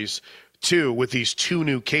theorize, too, with these 2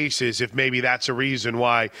 new cases, if maybe that's a reason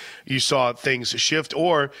why you saw things shift,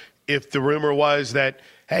 or if the rumor was that,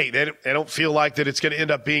 hey, they don't feel like that it's going to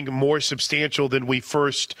end up being more substantial than we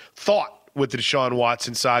first thought with the Deshaun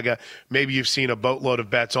Watson saga. Maybe you've seen a boatload of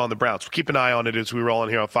bets on the Browns. We'll keep an eye on it as we roll in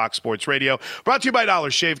here on Fox Sports Radio. Brought to you by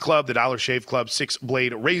Dollar Shave Club. The Dollar Shave Club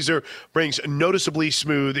 6-blade razor brings noticeably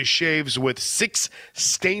smooth shaves with 6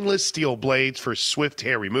 stainless steel blades for swift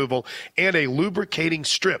hair removal and a lubricating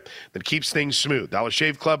strip that keeps things smooth. Dollar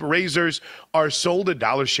Shave Club razors are sold at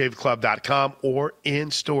dollarshaveclub.com or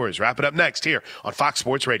in stores. Wrap it up next here on Fox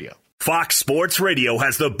Sports Radio. Fox Sports Radio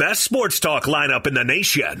has the best sports talk lineup in the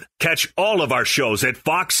nation. Catch all of our shows at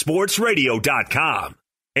foxsportsradio.com.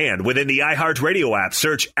 And within the iHeartRadio app,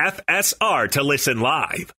 search FSR to listen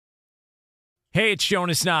live. Hey, it's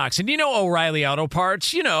Jonas Knox, and you know O'Reilly Auto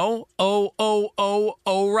Parts. You know,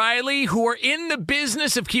 O'Reilly, who are in the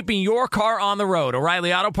business of keeping your car on the road.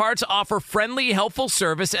 O'Reilly Auto Parts offer friendly, helpful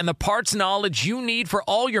service and the parts knowledge you need for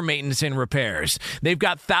all your maintenance and repairs. They've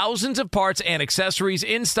got thousands of parts and accessories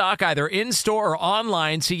in stock, either in-store or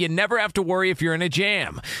online, so you never have to worry if you're in a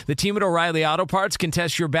jam. The team at O'Reilly Auto Parts can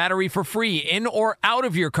test your battery for free in or out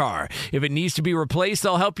of your car. If it needs to be replaced,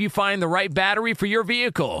 they'll help you find the right battery for your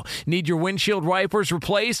vehicle. Need your windshield wipers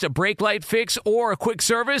replaced, a brake light fix, or a quick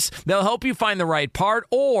service? They'll help you find the right part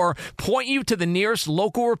or point you to the nearest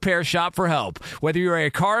local repair shop for help. Whether you're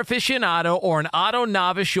a car aficionado or an auto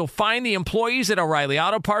novice, you'll find the employees at O'Reilly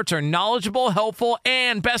Auto Parts are knowledgeable, helpful,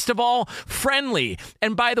 and best of all, friendly.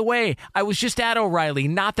 And by the way, I was just at O'Reilly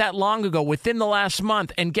not that long ago, within the last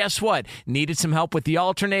month, and guess what? Needed some help with the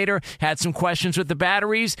alternator, had some questions with the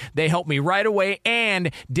batteries. They helped me right away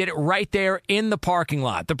and did it right there in the parking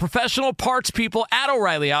lot. The professional parts people at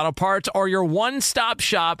O'Reilly Auto Parts are your one-stop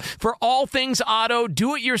shop for all things auto,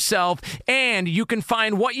 do-it-yourself, and you can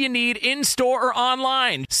find what you need in-store or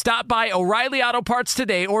online. Stop by O'Reilly Auto Parts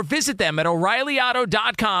today or visit them at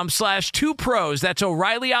O'ReillyAuto.com/2pros. That's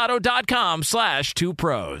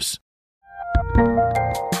O'ReillyAuto.com/2pros.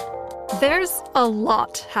 There's a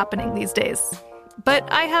lot happening these days, but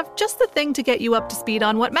I have just the thing to get you up to speed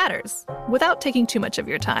on what matters without taking too much of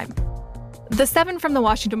your time. The 7 from the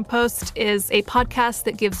Washington Post is a podcast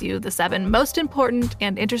that gives you the 7 most important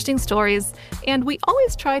and interesting stories, and we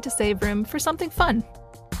always try to save room for something fun.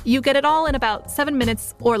 You get it all in about 7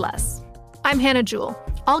 minutes or less. I'm Hannah Jewell.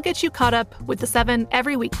 I'll get you caught up with the 7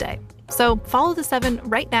 every weekday. So follow the 7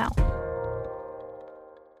 right now.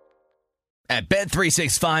 At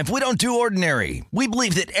Bet365, we don't do ordinary. We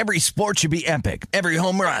believe that every sport should be epic. Every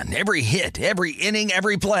home run, every hit, every inning,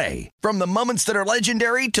 every play. From the moments that are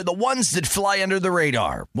legendary to the ones that fly under the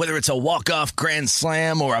radar. Whether it's a walk-off grand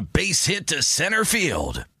slam or a base hit to center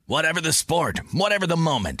field. Whatever the sport, whatever the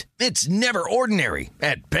moment. It's never ordinary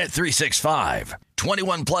at Bet365.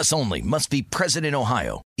 21 plus only. Must be present in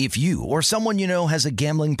Ohio. If you or someone you know has a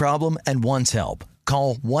gambling problem and wants help,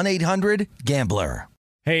 call 1-800-GAMBLER.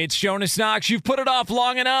 Hey, it's Jonas Knox. You've put it off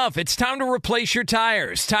long enough. It's time to replace your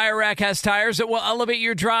tires. Tire Rack has tires that will elevate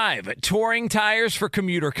your drive. Touring tires for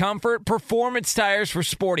commuter comfort, performance tires for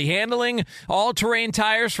sporty handling, all-terrain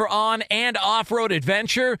tires for on- and off-road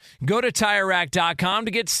adventure. Go to TireRack.com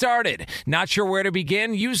to get started. Not sure where to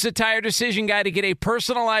begin? Use the Tire Decision Guide to get a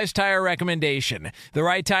personalized tire recommendation. The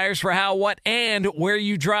right tires for how, what, and where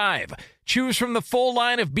you drive. Choose from the full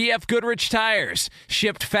line of BF Goodrich tires,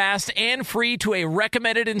 shipped fast and free to a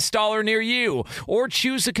recommended installer near you, or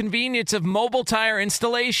choose the convenience of mobile tire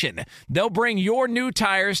installation. They'll bring your new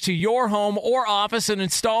tires to your home or office and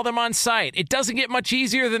install them on site. It doesn't get much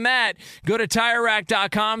easier than that. Go to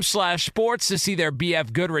TireRack.com/sports to see their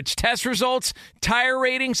BF Goodrich test results, tire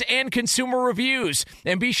ratings, and consumer reviews.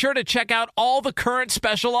 And be sure to check out all the current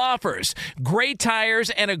special offers. Great tires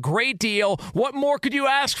and a great deal. What more could you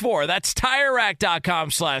ask for? That's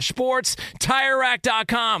TireRack.com/sports.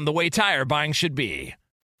 TireRack.com, the way tire buying should be.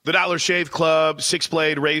 The Dollar Shave Club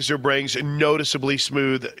 6-blade razor brings noticeably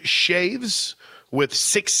smooth shaves with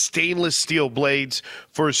 6 stainless steel blades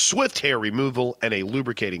for swift hair removal and a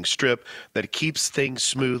lubricating strip that keeps things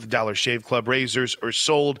smooth. Dollar Shave Club razors are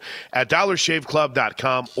sold at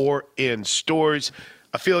dollarshaveclub.com or in stores.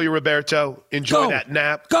 I feel you, Roberto. Enjoy that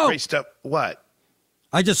nap. Go. Great stuff. What?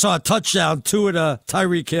 I just saw a touchdown, 2 to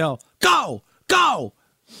Tyreek Hill. Go! Go!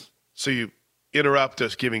 So you interrupt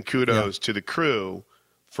us giving kudos to the crew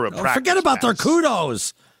for a practice Forget about pass. their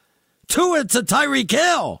kudos. 2 to Tyreek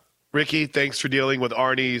Hill. Ricky, thanks for dealing with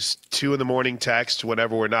Arnie's 2 a.m. text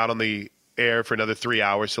whenever we're not on the air for another 3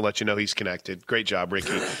 hours to let you know he's connected. Great job,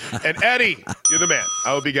 Ricky. And Eddie, you're the man. I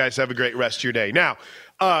hope you guys have a great rest of your day. Now,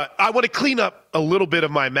 I want to clean up a little bit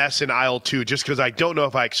of my mess in aisle 2 just because I don't know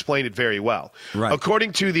if I explained it very well. Right.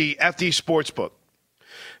 According to the FD Sportsbook,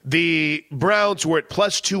 the Browns were at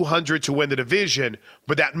plus 200 to win the division,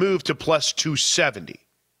 but that moved to plus 270.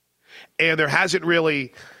 And there hasn't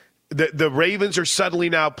really the Ravens are suddenly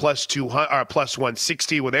now plus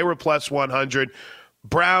 160 when they were plus 100.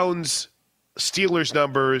 Browns Steelers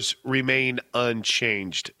numbers remain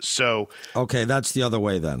unchanged. So okay, that's the other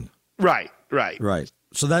way then. Right.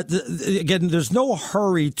 So that again, there's no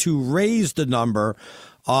hurry to raise the number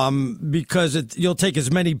because you'll take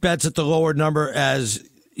as many bets at the lower number as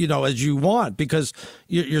you want because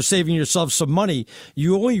you're saving yourself some money.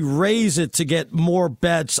 You only raise it to get more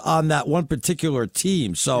bets on that one particular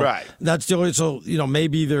team. So that's the only. So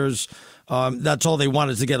maybe there's. That's all they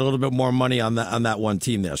wanted to get a little bit more money on that one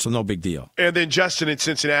team there. So no big deal. And then Justin in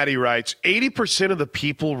Cincinnati writes, 80% of the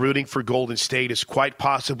people rooting for Golden State is quite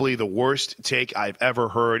possibly the worst take I've ever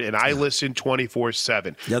heard. And I listen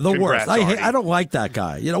 24/7. Yeah, the Congrats, worst. Arnie. I don't like that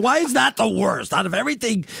guy. Why is that the worst out of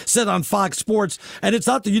everything said on Fox Sports? And it's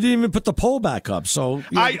not that you didn't even put the poll back up. So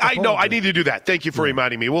I know I need to do that. Thank you for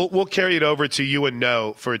reminding me. We'll carry it over to you and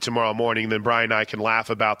No for tomorrow morning. Then Brian and I can laugh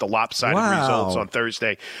about the lopsided results on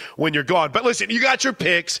Thursday when you're gone. But listen, you got your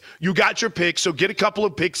picks. So get a couple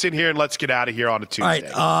of picks in here and let's get out of here on a Tuesday.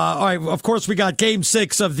 All right. Of course, we got Game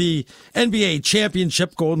 6 of the NBA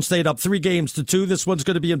Championship. Golden State up 3-2. This one's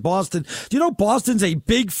going to be in Boston. Do you know Boston's a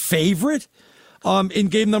big favorite in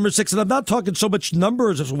game number 6? And I'm not talking so much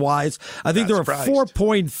numbers-wise. I think they're a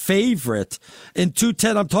 4-point favorite in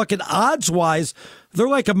 210. I'm talking odds-wise. They're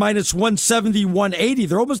like a minus 170, 180.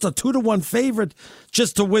 They're almost a 2-1 favorite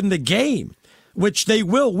just to win the game, which they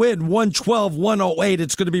will win 112, 108.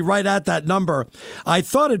 It's going to be right at that number. I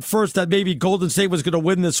thought at first that maybe Golden State was going to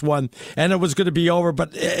win this one and it was going to be over,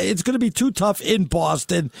 but it's going to be too tough in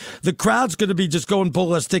Boston. The crowd's going to be just going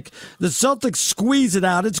ballistic. The Celtics squeeze it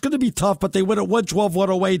out. It's going to be tough, but they win at 112,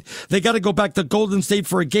 108. They got to go back to Golden State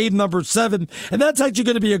for a game number 7, and that's actually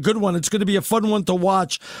going to be a good one. It's going to be a fun one to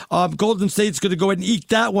watch. Golden State's going to go ahead and eke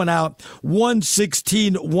that one out,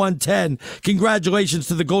 116, 110. Congratulations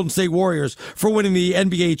to the Golden State Warriors for winning the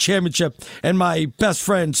NBA championship, and my best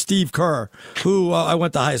friend, Steve Kerr, who I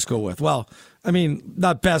went to high school with. Well, I mean,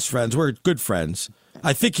 not best friends. We're good friends.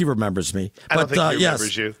 I think he remembers me. I don't think he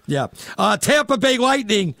remembers you. Yeah. Tampa Bay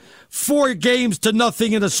Lightning,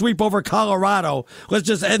 4-0 in a sweep over Colorado. Let's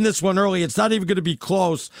just end this one early. It's not even going to be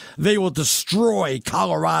close. They will destroy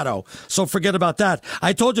Colorado. So forget about that.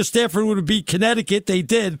 I told you Stanford would beat Connecticut. They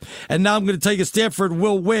did. And now I'm going to tell you Stanford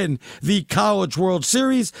will win the College World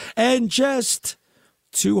Series. And just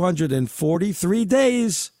 243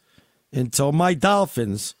 days until my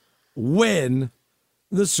Dolphins win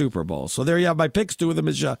the Super Bowl. So there you have my picks. Do with them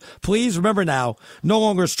as you please. Remember now, no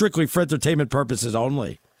longer strictly for entertainment purposes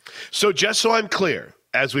only. So just so I'm clear,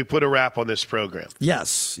 as we put a wrap on this program.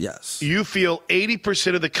 Yes. You feel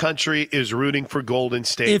 80% of the country is rooting for Golden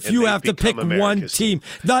State. If you have to pick one team,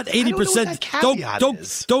 not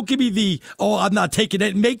 80%. Don't give me the, I'm not taking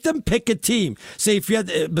it. Make them pick a team. Say if you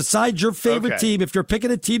had, besides your favorite team, if you're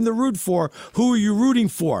picking a team to root for, who are you rooting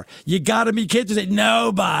for? You got to be kids and say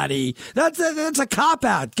nobody. That's a cop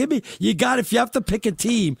out. If you have to pick a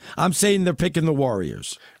team, I'm saying they're picking the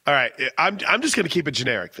Warriors. All right. I'm just going to keep it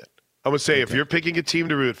generic then. I'm going to say, if you're picking a team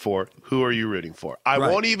to root for, who are you rooting for? I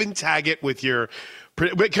won't even tag it with your –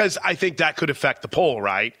 because I think that could affect the poll,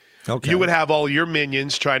 right? You would have all your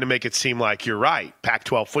minions trying to make it seem like you're right.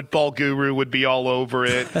 Pac-12 football guru would be all over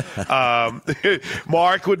it.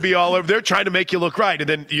 Mark would be all over. They're trying to make you look right. And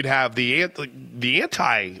then you'd have the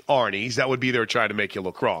anti-Arnies that would be there trying to make you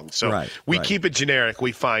look wrong. So we keep it generic.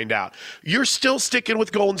 We find out. You're still sticking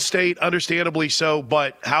with Golden State, understandably so,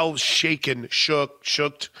 but how shooked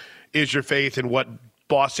is your faith in what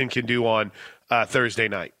Boston can do on Thursday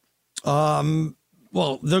night?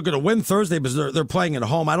 Well, they're going to win Thursday because they're playing at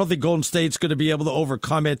home. I don't think Golden State's going to be able to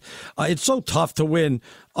overcome it. It's so tough to win.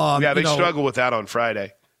 They struggle with that on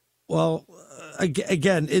Friday. Well,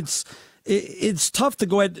 again, it's tough to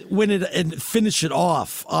go ahead, win it, and finish it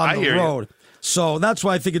off on the road. So that's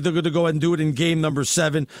why I think they're going to go ahead and do it in game number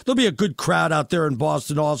 7. There'll be a good crowd out there in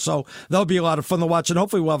Boston also. That'll be a lot of fun to watch, and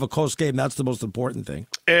hopefully we'll have a close game. That's the most important thing.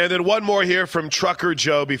 And then one more here from Trucker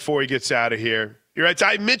Joe before he gets out of here. You're right.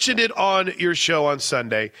 I mentioned it on your show on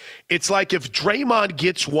Sunday. It's like if Draymond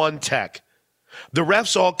gets one tech, the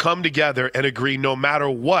refs all come together and agree no matter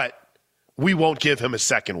what, we won't give him a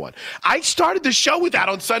second one. I started the show with that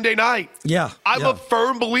on Sunday night. I'm a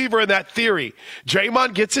firm believer in that theory.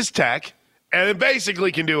 Draymond gets his tech and then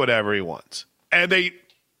basically can do whatever he wants.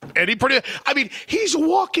 He's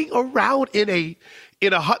walking around in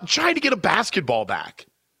a hut trying to get a basketball back.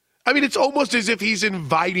 I mean, it's almost as if he's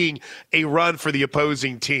inviting a run for the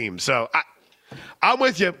opposing team. So I'm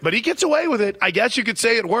with you, but he gets away with it. I guess you could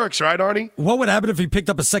say it works, right, Arnie? What would happen if he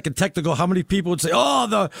picked up a second technical? How many people would say,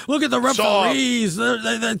 look at the referees.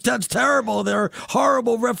 That's terrible. They're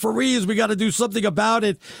horrible referees. We got to do something about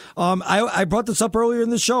it. I brought this up earlier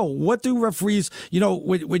in the show. What do referees,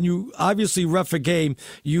 when you obviously ref a game,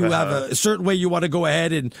 you have a certain way you want to go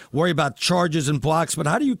ahead and worry about charges and blocks, but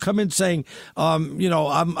how do you come in saying, I'm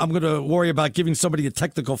going to worry about giving somebody a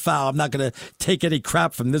technical foul. I'm not going to take any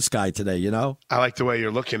crap from this guy today, I like the way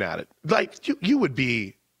you're looking at it. Like you would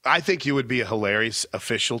be, I think you would be a hilarious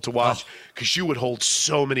official to watch because you would hold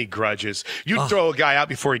so many grudges. You'd throw a guy out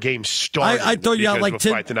before a game started. I throw you out like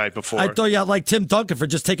Tim the night before. I throw you out like Tim Duncan for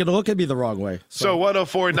just taking a look at me the wrong way. So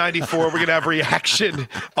 104.94, we're gonna have reaction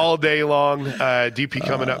all day long. DP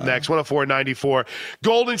coming up next. 104.94,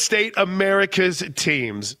 Golden State, America's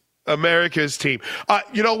team.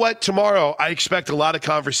 You know what? Tomorrow, I expect a lot of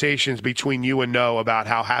conversations between you and No about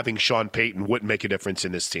how having Sean Payton wouldn't make a difference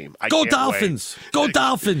in this team. Go Dolphins! Go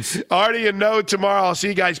Dolphins! Artie and No tomorrow. I'll see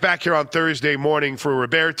you guys back here on Thursday morning for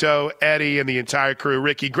Roberto, Eddie, and the entire crew.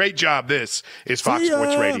 Ricky, great job. This is Fox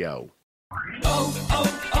Sports Radio.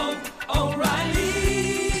 O'Reilly.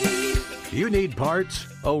 You need parts?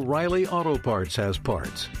 O'Reilly Auto Parts has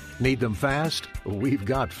parts. Need them fast? We've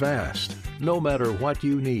got fast. No matter what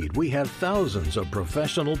you need, we have thousands of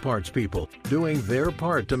professional parts people doing their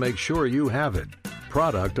part to make sure you have it.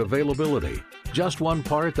 Product availability. Just one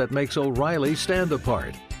part that makes O'Reilly stand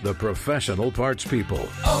apart. The professional parts people.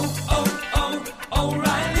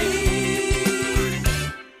 O'Reilly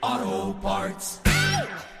Auto Parts.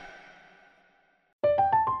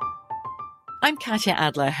 I'm Katya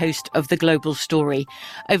Adler, host of The Global Story.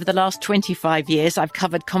 Over the last 25 years, I've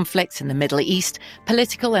covered conflicts in the Middle East,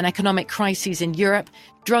 political and economic crises in Europe,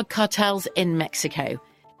 drug cartels in Mexico.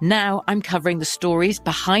 Now I'm covering the stories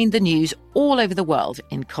behind the news all over the world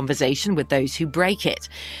in conversation with those who break it.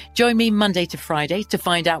 Join me Monday to Friday to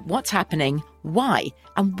find out what's happening, why,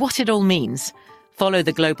 and what it all means. Follow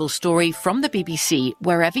The Global Story from the BBC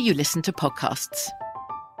wherever you listen to podcasts.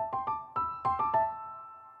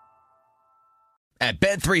 At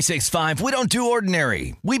Bet365, we don't do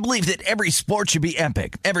ordinary. We believe that every sport should be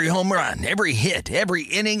epic. Every home run, every hit, every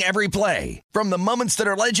inning, every play. From the moments that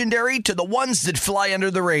are legendary to the ones that fly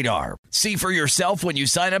under the radar. See for yourself when you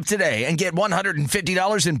sign up today and get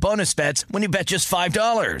 $150 in bonus bets when you bet just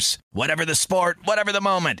 $5. Whatever the sport, whatever the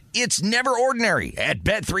moment, it's never ordinary at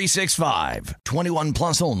Bet365. 21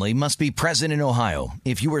 plus only. Must be present in Ohio.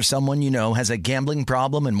 If you or someone you know has a gambling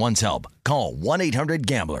problem and wants help, call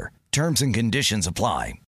 1-800-GAMBLER. Terms and conditions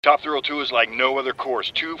apply. Top Thrill 2 is like no other course.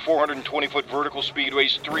 2 420-foot vertical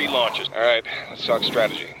speedways, 3 launches. All right, let's talk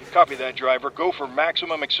strategy. Copy that, driver. Go for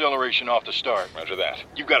maximum acceleration off the start. Roger that.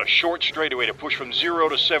 You've got a short straightaway to push from 0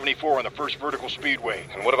 to 74 on the first vertical speedway.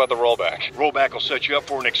 And what about the rollback? Rollback will set you up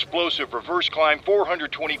for an explosive reverse climb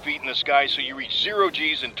 420 feet in the sky so you reach 0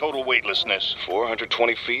 G's in total weightlessness.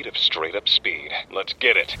 420 feet of straight-up speed. Let's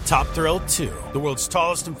get it. Top Thrill 2, the world's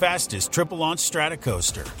tallest and fastest triple-launch strata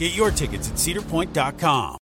coaster. Get your tickets at cedarpoint.com.